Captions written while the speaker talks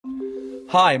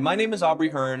Hi, my name is Aubrey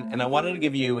Hearn, and I wanted to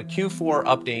give you a Q4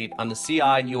 update on the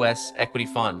CI US Equity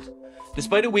Fund.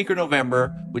 Despite a weaker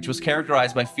November, which was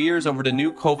characterized by fears over the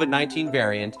new COVID-19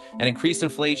 variant and increased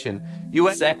inflation,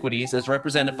 US equities, as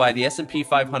represented by the S&P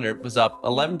 500, was up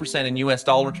 11% in US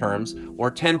dollar terms or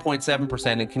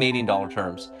 10.7% in Canadian dollar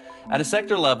terms. At a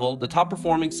sector level, the top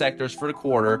performing sectors for the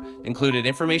quarter included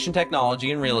information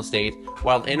technology and real estate,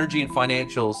 while energy and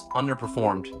financials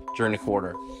underperformed during the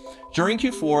quarter. During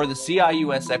Q4, the CI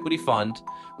US Equity Fund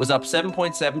was up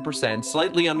 7.7%,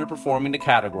 slightly underperforming the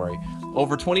category.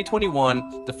 Over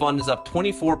 2021, the fund is up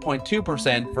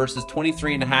 24.2% versus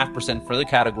 23.5% for the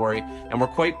category, and we're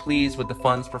quite pleased with the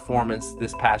fund's performance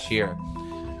this past year.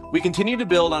 We continue to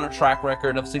build on our track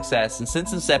record of success, and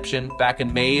since inception back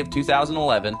in May of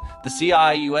 2011, the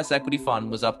CI US Equity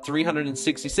Fund was up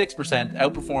 366%,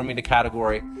 outperforming the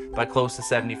category by close to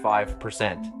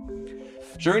 75%.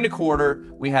 During the quarter,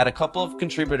 we had a couple of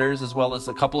contributors as well as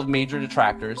a couple of major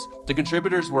detractors. The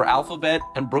contributors were Alphabet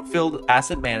and Brookfield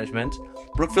Asset Management.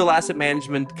 Brookfield Asset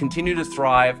Management continued to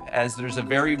thrive as there's a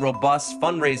very robust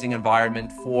fundraising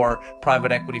environment for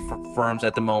private equity firms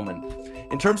at the moment.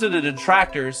 In terms of the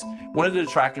detractors, one of the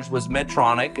detractors was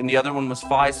Medtronic and the other one was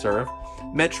Pfizer.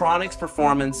 Medtronic's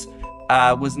performance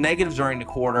was negative during the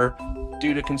quarter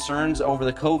due to concerns over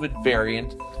the COVID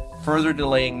variant, further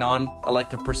delaying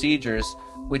non-elective procedures,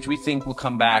 which we think will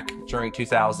come back during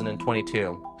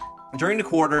 2022. During the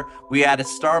quarter, we added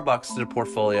Starbucks to the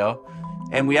portfolio,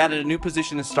 and we added a new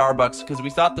position in Starbucks because we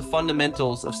thought the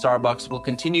fundamentals of Starbucks will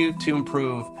continue to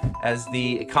improve as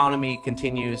the economy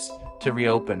continues to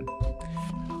reopen.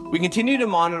 We continue to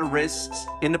monitor risks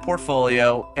in the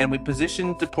portfolio, and we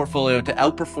positioned the portfolio to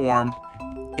outperform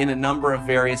in a number of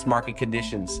various market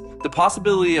conditions. The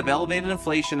possibility of elevated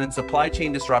inflation and supply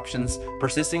chain disruptions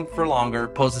persisting for longer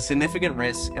pose a significant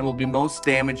risk and will be most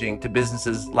damaging to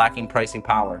businesses lacking pricing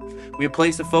power. We have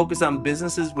placed a focus on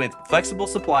businesses with flexible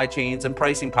supply chains and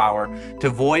pricing power to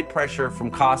avoid pressure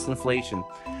from cost inflation.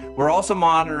 We're also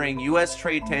monitoring U.S.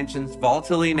 trade tensions,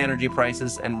 volatility in energy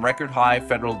prices, and record high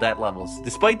federal debt levels.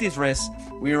 Despite these risks,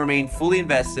 we remain fully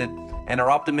invested and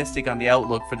are optimistic on the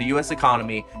outlook for the U.S.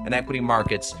 economy and equity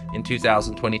markets in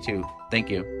 2022. Thank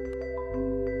you.